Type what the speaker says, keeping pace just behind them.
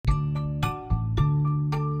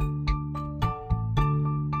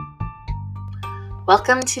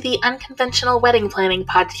Welcome to the Unconventional Wedding Planning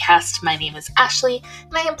Podcast. My name is Ashley,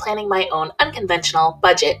 and I am planning my own unconventional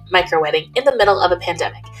budget micro wedding in the middle of a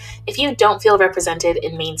pandemic. If you don't feel represented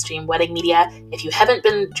in mainstream wedding media, if you haven't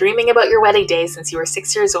been dreaming about your wedding day since you were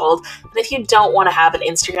 6 years old, and if you don't want to have an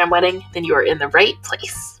Instagram wedding, then you are in the right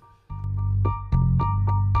place.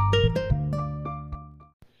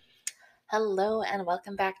 Hello, and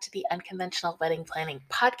welcome back to the Unconventional Wedding Planning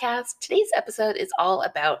Podcast. Today's episode is all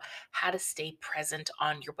about how to stay present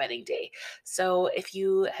on your wedding day. So, if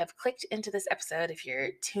you have clicked into this episode, if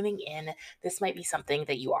you're tuning in, this might be something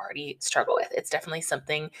that you already struggle with. It's definitely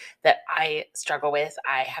something that I struggle with.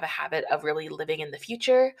 I have a habit of really living in the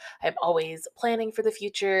future. I'm always planning for the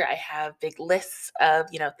future. I have big lists of,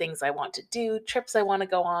 things I want to do, trips I want to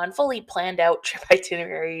go on, fully planned out trip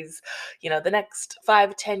itineraries, the next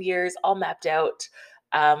 5-10 years all mapped out.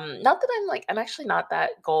 Not that I'm actually not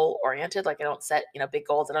that goal oriented. Like I don't set, big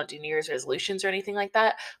goals. I don't do New Year's resolutions or anything like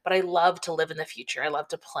that, but I love to live in the future. I love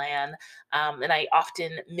to plan. And I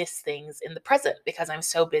often miss things in the present because I'm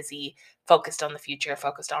so busy focused on the future,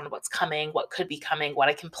 focused on what's coming, what could be coming, what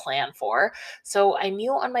I can plan for. So I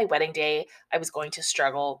knew on my wedding day, I was going to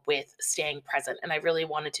struggle with staying present. And I really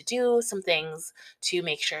wanted to do some things to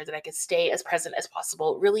make sure that I could stay as present as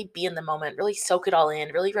possible, really be in the moment, really soak it all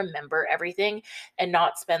in, really remember everything and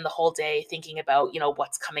not spend the whole day thinking about,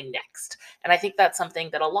 what's coming next. And I think that's something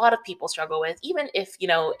that a lot of people struggle with, even if,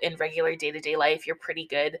 in regular day-to-day life, you're pretty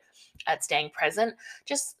good at staying present.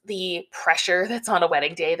 Just the pressure that's on a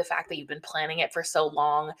wedding day, the fact that you've been planning it for so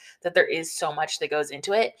long, that there is so much that goes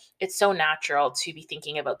into it. It's so natural to be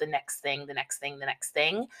thinking about the next thing, the next thing, the next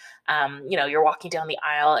thing. You're walking down the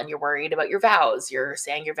aisle and you're worried about your vows. You're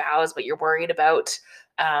saying your vows, but you're worried about,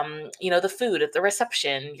 the food at the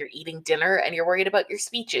reception. You're eating dinner and you're worried about your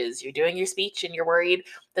speeches. You're doing your speech and you're worried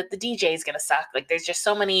that the DJ is going to suck. Like there's just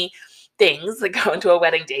so many things that go into a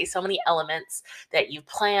wedding day, so many elements that you've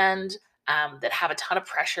planned, that have a ton of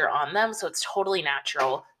pressure on them. So it's totally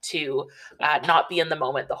natural to not be in the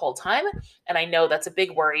moment the whole time. And I know that's a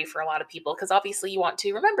big worry for a lot of people because obviously you want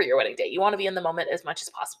to remember your wedding day. You want to be in the moment as much as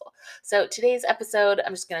possible. So today's episode,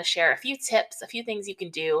 I'm just going to share a few tips, a few things you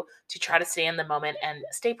can do to try to stay in the moment and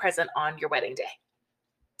stay present on your wedding day.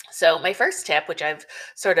 So, my first tip, which I've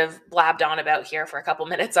sort of blabbed on about here for a couple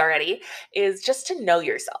minutes already, is just to know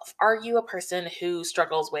yourself. Are you a person who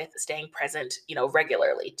struggles with staying present,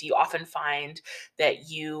 regularly? Do you often find that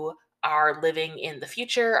you are living in the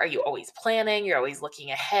future? Are you always planning? You're always looking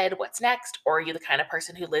ahead, what's next? Or are you the kind of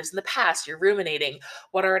person who lives in the past? You're ruminating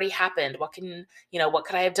what already happened. What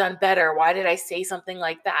could I have done better? Why did I say something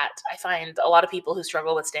like that? I find a lot of people who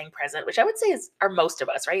struggle with staying present, which I would say are most of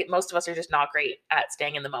us, right? Most of us are just not great at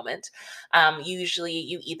staying in the moment. Usually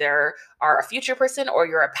you either are a future person or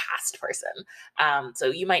you're a past person. So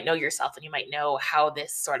you might know yourself and you might know how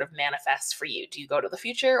this sort of manifests for you. Do you go to the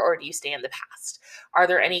future or do you stay in the past? Are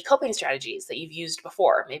there any coping strategies that you've used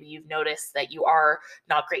before? Maybe you've noticed that you are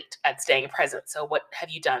not great at staying present. So what have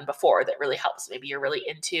you done before that really helps? Maybe you're really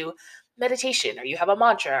into meditation, or you have a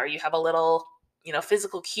mantra, or you have a little,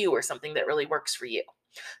 physical cue or something that really works for you.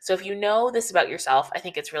 So if you know this about yourself, I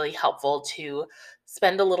think it's really helpful to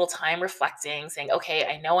spend a little time reflecting, saying, okay,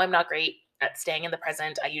 I know I'm not great at staying in the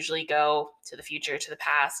present. I usually go to the future, to the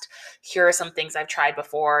past. Here are some things I've tried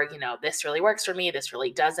before. This really works for me. This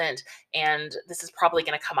really doesn't. And this is probably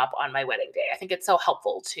going to come up on my wedding day. I think it's so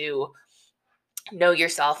helpful to know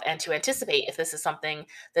yourself and to anticipate if this is something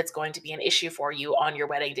that's going to be an issue for you on your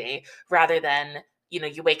wedding day, rather than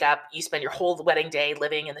you wake up, you spend your whole wedding day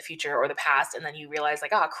living in the future or the past, and then you realize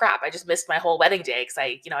like, oh crap, I just missed my whole wedding day because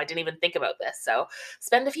I didn't even think about this. So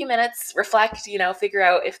spend a few minutes, reflect, figure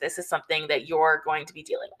out if this is something that you're going to be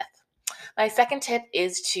dealing with. My second tip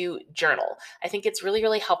is to journal. I think it's really,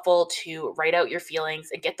 really helpful to write out your feelings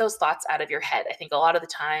and get those thoughts out of your head. I think a lot of the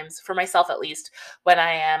times, for myself at least, when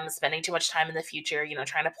I am spending too much time in the future,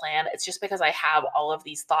 trying to plan, it's just because I have all of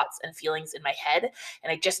these thoughts and feelings in my head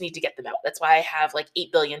and I just need to get them out. That's why I have like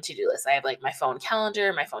 8 billion to-do lists. I have like my phone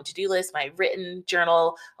calendar, my phone to-do list, my written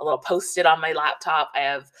journal, a little post-it on my laptop. I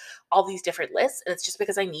have all these different lists, and it's just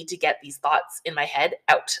because I need to get these thoughts in my head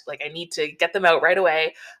out. Like I need to get them out right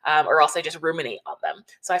away, or else I just ruminate on them.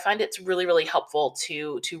 So I find it's really, really helpful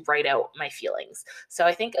to write out my feelings. So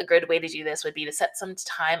I think a good way to do this would be to set some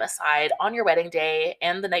time aside on your wedding day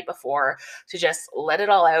and the night before to just let it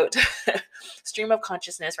all out. Stream of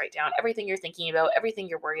consciousness, write down everything you're thinking about, everything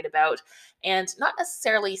you're worried about, and not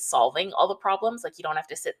necessarily solving all the problems. Like you don't have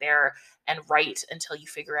to sit there and write until you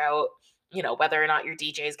figure out whether or not your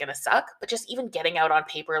DJ is going to suck, but just even getting out on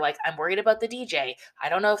paper, like, I'm worried about the DJ. I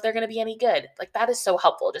don't know if they're going to be any good. Like, that is so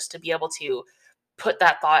helpful just to be able to put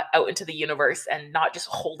that thought out into the universe and not just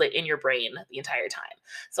hold it in your brain the entire time.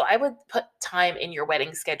 So I would put time in your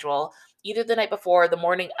wedding schedule, either the night before, the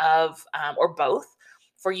morning of, or both,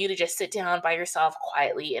 for you to just sit down by yourself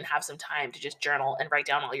quietly and have some time to just journal and write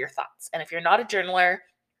down all your thoughts. And if you're not a journaler,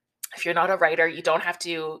 if you're not a writer, you don't have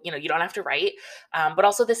to, you don't have to write. But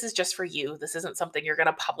also, this is just for you. This isn't something you're going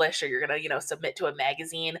to publish or you're going to, submit to a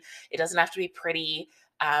magazine. It doesn't have to be pretty.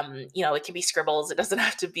 It can be scribbles. It doesn't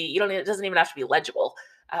have to be, it doesn't even have to be legible.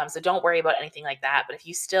 So don't worry about anything like that. But if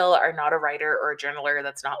you still are not a writer or a journaler,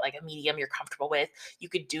 that's not like a medium you're comfortable with, you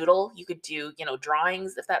could doodle, you could do,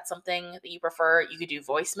 drawings if that's something that you prefer. You could do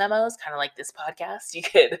voice memos, kind of like this podcast. You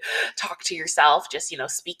could talk to yourself, just,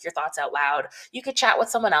 speak your thoughts out loud. You could chat with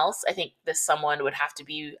someone else. I think this someone would have to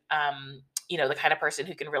be, the kind of person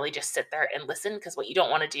who can really just sit there and listen, because what you don't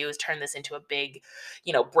want to do is turn this into a big,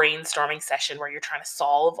 brainstorming session where you're trying to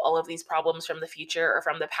solve all of these problems from the future or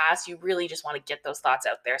from the past. You really just want to get those thoughts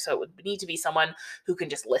out there. So it would need to be someone who can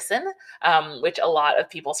just listen, which a lot of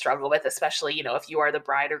people struggle with, especially, if you are the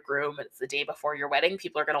bride or groom, it's the day before your wedding,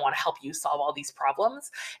 people are going to want to help you solve all these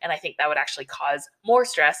problems. And I think that would actually cause more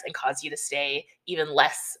stress and cause you to stay even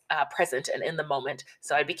less present and in the moment.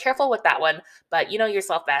 So I'd be careful with that one, but you know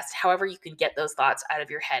yourself best. However you can get those thoughts out of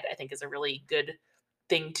your head, I think is a really good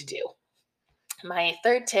thing to do. My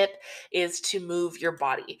third tip is to move your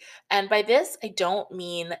body. And by this, I don't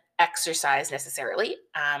mean exercise necessarily.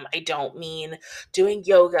 I don't mean doing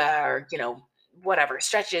yoga or, whatever,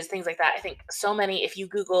 stretches, things like that. I think so many, if you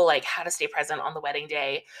Google like how to stay present on the wedding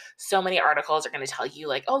day, so many articles are going to tell you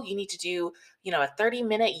like, oh, you need to do, a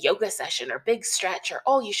 30-minute yoga session or big stretch, or,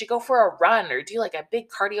 oh, you should go for a run or do like a big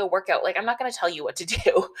cardio workout. Like, I'm not going to tell you what to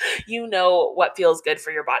do. You know what feels good for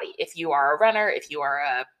your body. If you are a runner, if you are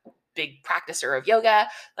a big practicer of yoga,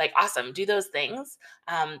 like awesome, do those things.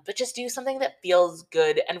 But just do something that feels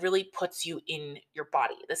good and really puts you in your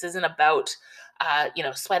body. This isn't about,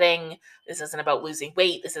 sweating. This isn't about losing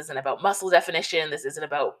weight. This isn't about muscle definition. This isn't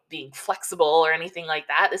about being flexible or anything like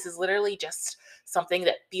that. This is literally just something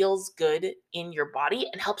that feels good in your body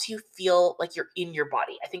and helps you feel like you're in your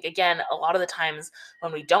body. I think, again, a lot of the times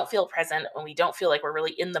when we don't feel present, when we don't feel like we're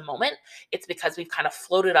really in the moment, it's because we've kind of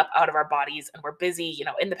floated up out of our bodies and we're busy,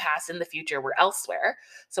 in the past, in the future, we're elsewhere.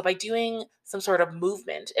 So by doing some sort of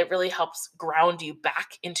movement, it really helps ground you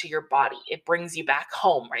back into your body. It brings you back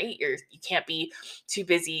home, right? You can't be too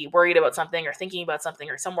busy worried about something or thinking about something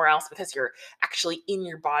or somewhere else, because you're actually in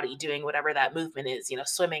your body doing whatever that movement is,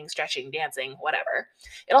 swimming, stretching, dancing, whatever.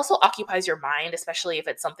 It also occupies your mind, especially if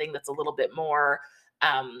it's something that's a little bit more,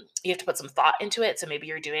 you have to put some thought into it. So maybe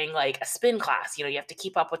you're doing like a spin class, you have to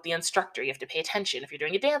keep up with the instructor. You have to pay attention. If you're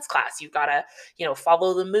doing a dance class, you've got to,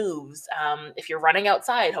 follow the moves. If you're running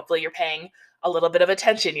outside, hopefully you're paying a little bit of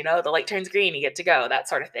attention, the light turns green, you get to go, that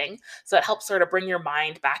sort of thing. So it helps sort of bring your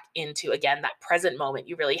mind back into, again, that present moment.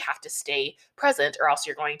 You really have to stay present, or else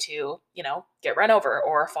you're going to, get run over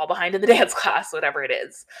or fall behind in the dance class, whatever it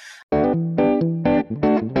is.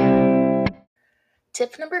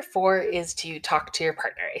 Tip number 4 is to talk to your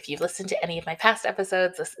partner. If you've listened to any of my past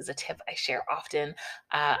episodes, this is a tip I share often.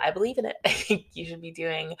 I believe in it. I think you should be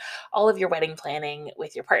doing all of your wedding planning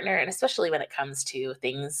with your partner, and especially when it comes to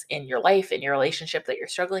things in your life, in your relationship that you're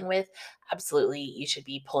struggling with, absolutely you should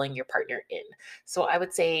be pulling your partner in. So I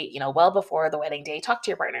would say, well before the wedding day, talk to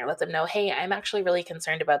your partner. Let them know, hey, I'm actually really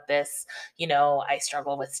concerned about this. I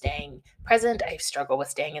struggle with staying present. I struggle with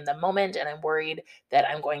staying in the moment, and I'm worried that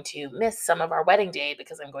I'm going to miss some of our wedding day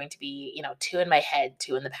because I'm going to be, two in my head,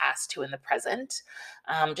 two in the past, two in the present.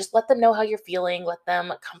 Just let them know how you're feeling. Let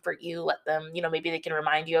them comfort you. Let them, maybe they can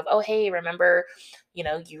remind you of, oh, hey, remember,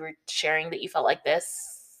 you were sharing that you felt like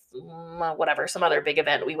this, whatever, some other big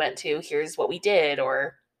event we went to. Here's what we did.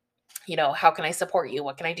 Or, how can I support you?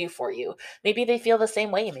 What can I do for you? Maybe they feel the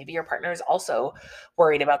same way. Maybe your partner is also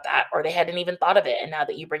worried about that, or they hadn't even thought of it. And now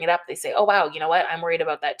that you bring it up, they say, oh, wow, you know what? I'm worried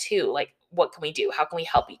about that too. Like, what can we do? How can we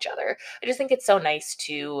help each other? I just think it's so nice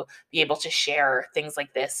to be able to share things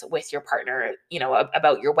like this with your partner,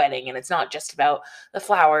 about your wedding. And it's not just about the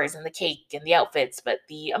flowers and the cake and the outfits, but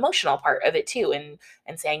the emotional part of it too. And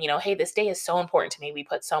saying, hey, this day is so important to me. We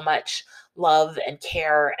put so much love and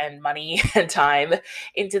care and money and time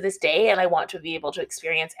into this day, and I want to be able to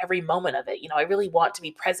experience every moment of it. I really want to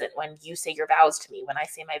be present when you say your vows to me, when I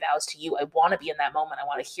say my vows to you. I want to be in that moment. I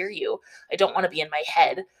want to hear you. I don't want to be in my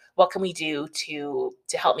head. What can we do to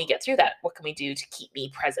help me get through that? What can we do to keep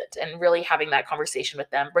me present? And really having that conversation with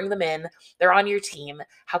them, bring them in. They're on your team.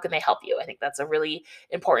 How can they help you? I think that's a really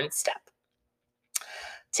important step.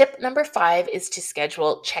 Tip number 5 is to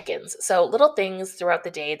schedule check-ins. So little things throughout the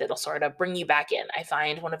day that'll sort of bring you back in. I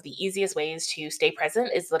find one of the easiest ways to stay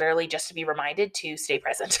present is literally just to be reminded to stay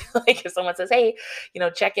present. Like if someone says, "Hey,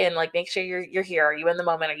 check in, like make sure you're here. Are you in the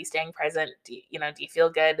moment? Are you staying present? Do you feel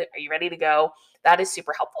good? Are you ready to go?" That is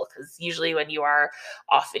super helpful because usually when you are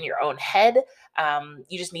off in your own head,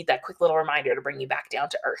 you just need that quick little reminder to bring you back down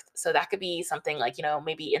to earth. So that could be something like,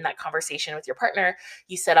 maybe in that conversation with your partner,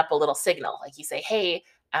 you set up a little signal. Like you say, "Hey,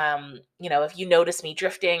 if you notice me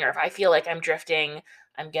drifting or if I feel like I'm drifting,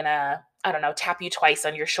 I'm gonna, I don't know, tap you twice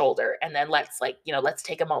on your shoulder. And then let's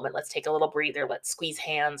take a moment. Let's take a little breather. Let's squeeze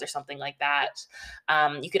hands or something like that."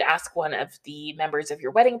 You could ask one of the members of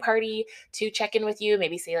your wedding party to check in with you.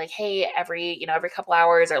 Maybe say like, "Hey, every couple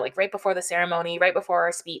hours or like right before the ceremony, right before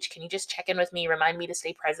our speech, can you just check in with me? Remind me to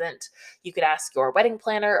stay present." You could ask your wedding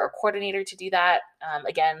planner or coordinator to do that.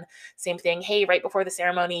 Again, same thing. "Hey, right before the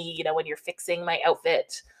ceremony, when you're fixing my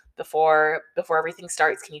outfit, before everything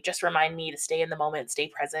starts, can you just remind me to stay in the moment, stay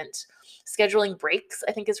present?" Scheduling breaks,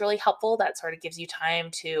 I think, is really helpful. That sort of gives you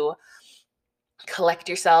time to collect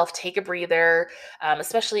yourself, take a breather,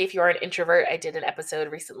 especially if you are an introvert. I did an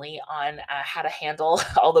episode recently on how to handle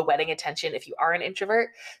all the wedding attention if you are an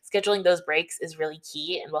introvert. Scheduling those breaks is really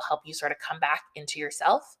key and will help you sort of come back into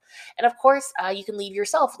yourself. And of course, you can leave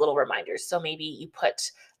yourself little reminders. So maybe you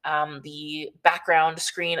put the background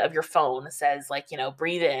screen of your phone says like,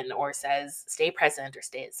 breathe in, or says stay present, or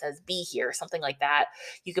it says be here, something like that.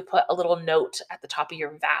 You could put a little note at the top of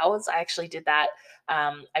your vows. I actually did that.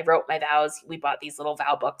 I wrote my vows. We bought these little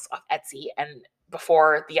vow books off Etsy, and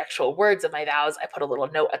before the actual words of my vows, I put a little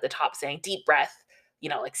note at the top saying deep breath,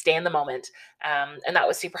 like stay in the moment. And that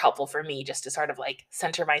was super helpful for me just to sort of like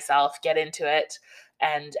center myself, get into it,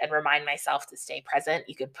 and remind myself to stay present.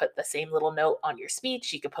 You could put the same little note on your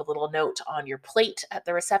speech. You could put a little note on your plate at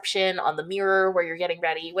the reception, on the mirror where you're getting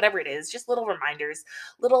ready, whatever it is, just little reminders,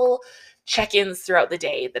 little check ins throughout the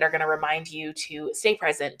day that are going to remind you to stay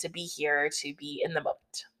present, to be here, to be in the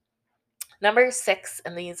moment. Number 6,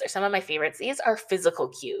 and these are some of my favorites, these are physical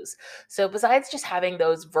cues. So, besides just having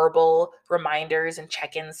those verbal reminders and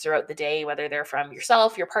check ins throughout the day, whether they're from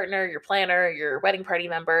yourself, your partner, your planner, your wedding party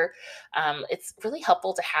member, it's really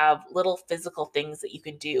helpful to have little physical things that you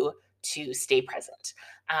can do to stay present.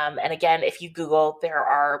 And again, if you Google, there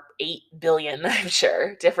are 8 billion, I'm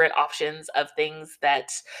sure, different options of things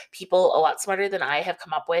that people a lot smarter than I have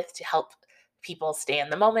come up with to help people stay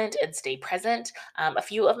in the moment and stay present. A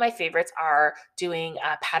few of my favorites are doing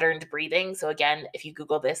patterned breathing. So again, if you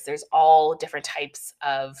Google this, there's all different types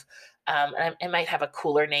of, and it might have a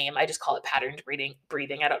cooler name. I just call it patterned breathing.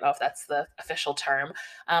 Breathing. I don't know if that's the official term,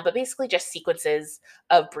 but basically just sequences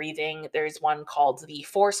of breathing. There's one called the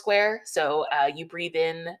four square. So you breathe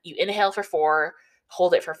in, you inhale for 4.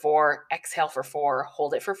 Hold it for 4, exhale for 4,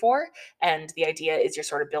 hold it for 4. And the idea is you're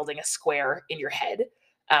sort of building a square in your head.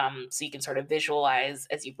 So you can sort of visualize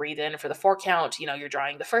as you breathe in for the 4 count, you're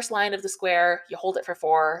drawing the first line of the square, you hold it for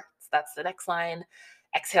 4, that's the next line,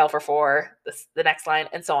 exhale for 4, the next line,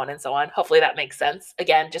 and so on and so on. Hopefully that makes sense.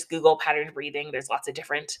 Again, just Google patterned breathing. There's lots of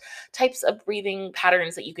different types of breathing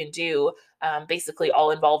patterns that you can do, basically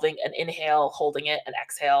all involving an inhale, holding it, an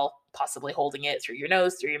exhale, possibly holding it through your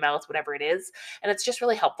nose, through your mouth, whatever it is. And it's just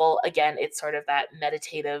really helpful. Again, it's sort of that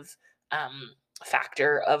meditative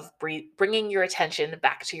factor of bringing your attention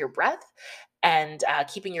back to your breath and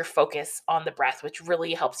keeping your focus on the breath, which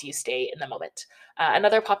really helps you stay in the moment.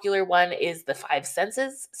 Another popular one is the 5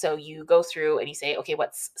 senses. So you go through and you say, okay,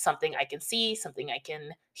 what's something I can see, something I can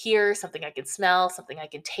hear, something I can smell, something I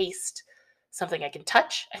can taste, something I can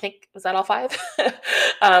touch. I think, was that all 5?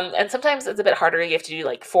 And sometimes it's a bit harder. You have to do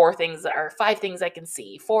like 4 things or 5 things I can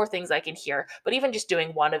see, 4 things I can hear, but even just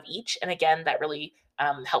doing one of each. And again, that really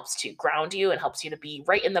helps to ground you and helps you to be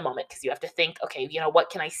right in the moment, because you have to think, okay, what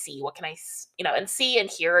can I see? What can and see and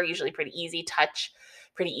hear are usually pretty easy, touch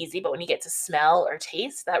pretty easy. But when you get to smell or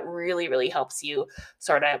taste, that really, really helps you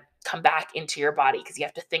sort of come back into your body, because you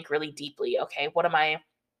have to think really deeply. Okay, what am I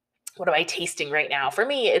tasting right now? For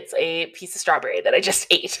me, it's a piece of strawberry that I just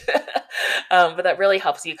ate. But that really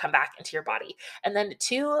helps you come back into your body. And then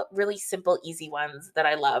 2 really simple, easy ones that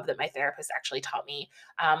I love that my therapist actually taught me.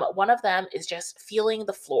 One of them is just feeling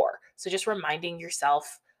the floor. So just reminding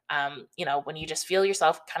yourself, when you just feel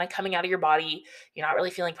yourself kind of coming out of your body, you're not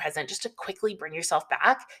really feeling present, just to quickly bring yourself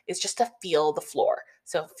back is just to feel the floor.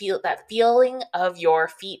 So feel that feeling of your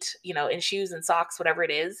feet, in shoes and socks, whatever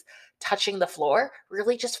it is, touching the floor.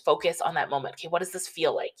 Really just focus on that moment. Okay, what does this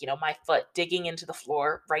feel like? My foot digging into the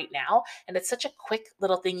floor right now. And it's such a quick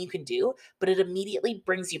little thing you can do, but it immediately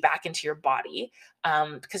brings you back into your body,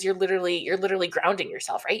 because you're literally grounding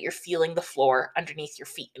yourself, right? You're feeling the floor underneath your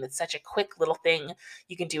feet, and it's such a quick little thing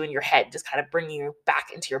you can do in your head, just kind of bring you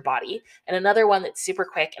back into your body. And another one that's super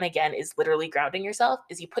quick, and again is literally grounding yourself,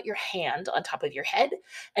 is you put your hand on top of your head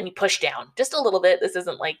and you push down just a little bit. This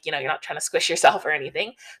isn't like, you're not trying to squish yourself or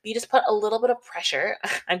anything, but you just put a little bit of pressure.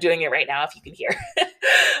 I'm doing it right now if you can hear.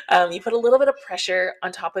 You put a little bit of pressure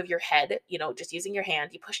on top of your head, just using your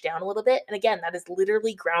hand. You push down a little bit. And again, that is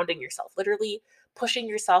literally grounding yourself, literally pushing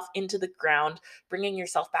yourself into the ground, bringing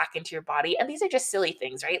yourself back into your body. And these are just silly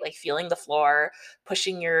things, right? Like feeling the floor,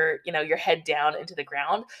 pushing your head down into the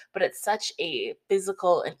ground. But it's such a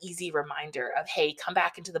physical and easy reminder of, hey, come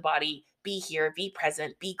back into the body, be here, be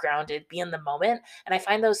present, be grounded, be in the moment. And I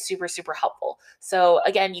find those super, super helpful. So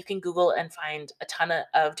again, you can Google and find a ton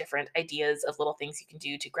of different ideas of little things you can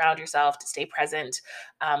do to ground yourself, to stay present,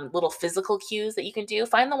 little physical cues that you can do.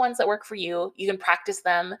 Find the ones that work for you. You can practice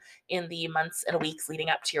them in the months and weeks leading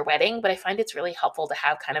up to your wedding, but I find it's really helpful to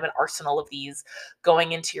have kind of an arsenal of these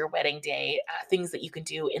going into your wedding day, things that you can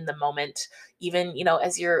do in the moment, even,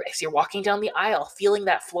 as you're walking down the aisle, feeling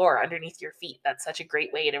that floor underneath your feet. That's such a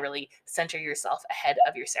great way to really center yourself ahead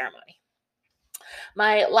of your ceremony.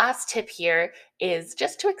 My last tip here is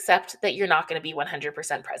just to accept that you're not going to be 100%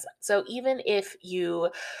 present. So even if you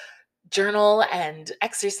journal and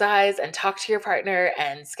exercise and talk to your partner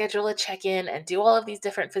and schedule a check-in and do all of these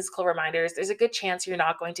different physical reminders, there's a good chance you're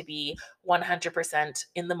not going to be 100%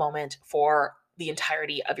 in the moment for the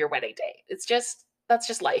entirety of your wedding day. That's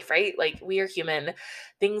just life, right? Like, we are human.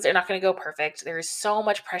 Things are not going to go perfect. There is so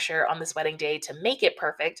much pressure on this wedding day to make it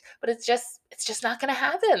perfect, but it's just not going to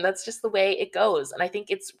happen. That's just the way it goes. And I think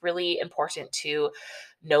it's really important to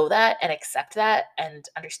know that and accept that and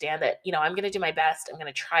understand that, I'm going to do my best. I'm going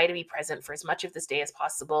to try to be present for as much of this day as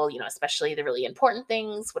possible, especially the really important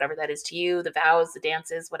things, whatever that is to you, the vows, the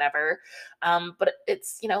dances, whatever. But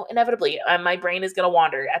it's, inevitably, my brain is going to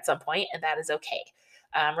wander at some point, and that is okay.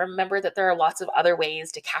 Remember that there are lots of other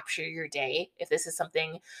ways to capture your day. If this is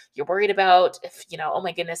something you're worried about, if, oh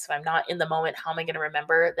my goodness, if I'm not in the moment, how am I going to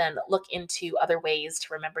remember? Then look into other ways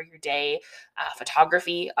to remember your day.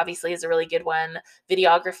 Photography, obviously, is a really good one.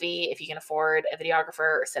 Videography, if you can afford a videographer,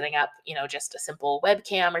 or setting up, just a simple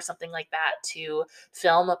webcam or something like that to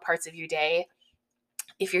film parts of your day.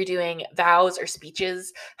 If you're doing vows or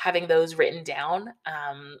speeches, having those written down.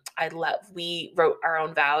 We wrote our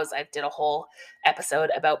own vows. I did a whole episode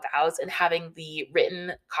about vows, and having the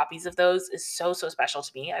written copies of those is so, so special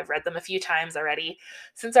to me. I've read them a few times already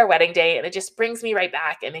since our wedding day, and it just brings me right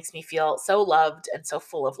back. It makes me feel so loved and so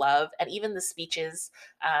full of love. And even the speeches,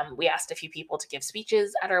 we asked a few people to give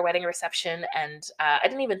speeches at our wedding reception, and I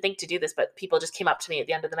didn't even think to do this, but people just came up to me at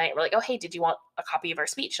the end of the night and were like, oh, hey, did you want a copy of our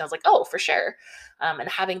speech? And I was like, oh, for sure. And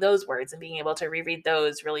having those words and being able to reread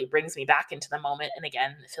those really brings me back into the moment. And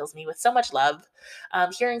again, it fills me with so much love.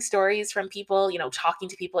 Hearing stories from people, talking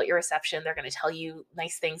to people at your reception, they're going to tell you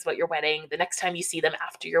nice things about your wedding. The next time you see them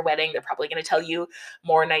after your wedding, they're probably going to tell you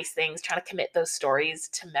more nice things, trying to commit those stories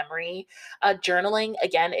to memory. Journaling,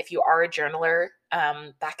 again, if you are a journaler,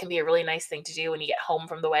 that can be a really nice thing to do when you get home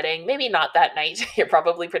from the wedding. Maybe not that night, you're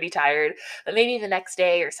probably pretty tired, but maybe the next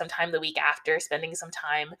day or sometime the week after, spending some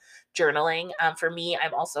time journaling. For me,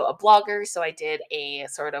 I'm also a blogger, so I did a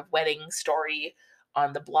sort of wedding story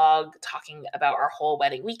on the blog talking about our whole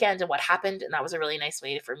wedding weekend and what happened, and that was a really nice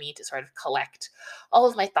way for me to sort of collect all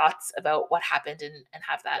of my thoughts about what happened and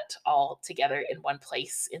have that all together in one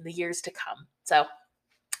place in the years to come. So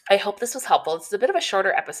I hope this was helpful. It's a bit of a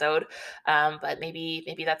shorter episode, but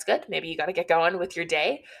maybe that's good. Maybe you got to get going with your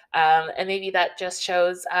day, and maybe that just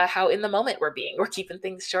shows how in the moment we're being. We're keeping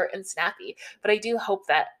things short and snappy. But I do hope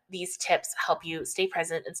that these tips help you stay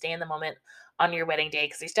present and stay in the moment on your wedding day,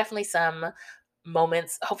 because there's definitely some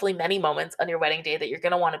moments, hopefully many moments on your wedding day that you're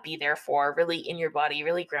going to want to be there for, really in your body,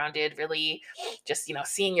 really grounded, really just,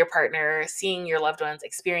 seeing your partner, seeing your loved ones,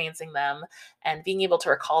 experiencing them, and being able to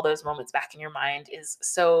recall those moments back in your mind is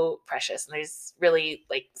so precious. And there's really,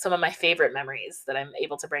 like, some of my favorite memories that I'm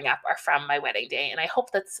able to bring up are from my wedding day. And I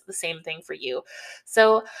hope that's the same thing for you.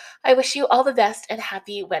 So I wish you all the best and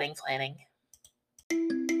happy wedding planning.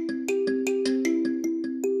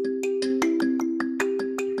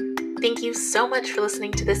 Thank you so much for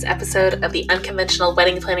listening to this episode of the Unconventional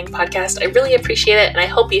Wedding Planning Podcast. I really appreciate it, and I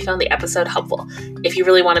hope you found the episode helpful. If you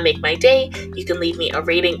really want to make my day, you can leave me a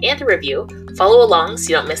rating and a review, follow along so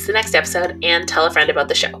you don't miss the next episode, and tell a friend about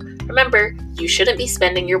the show. Remember, you shouldn't be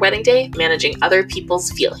spending your wedding day managing other people's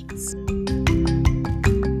feelings.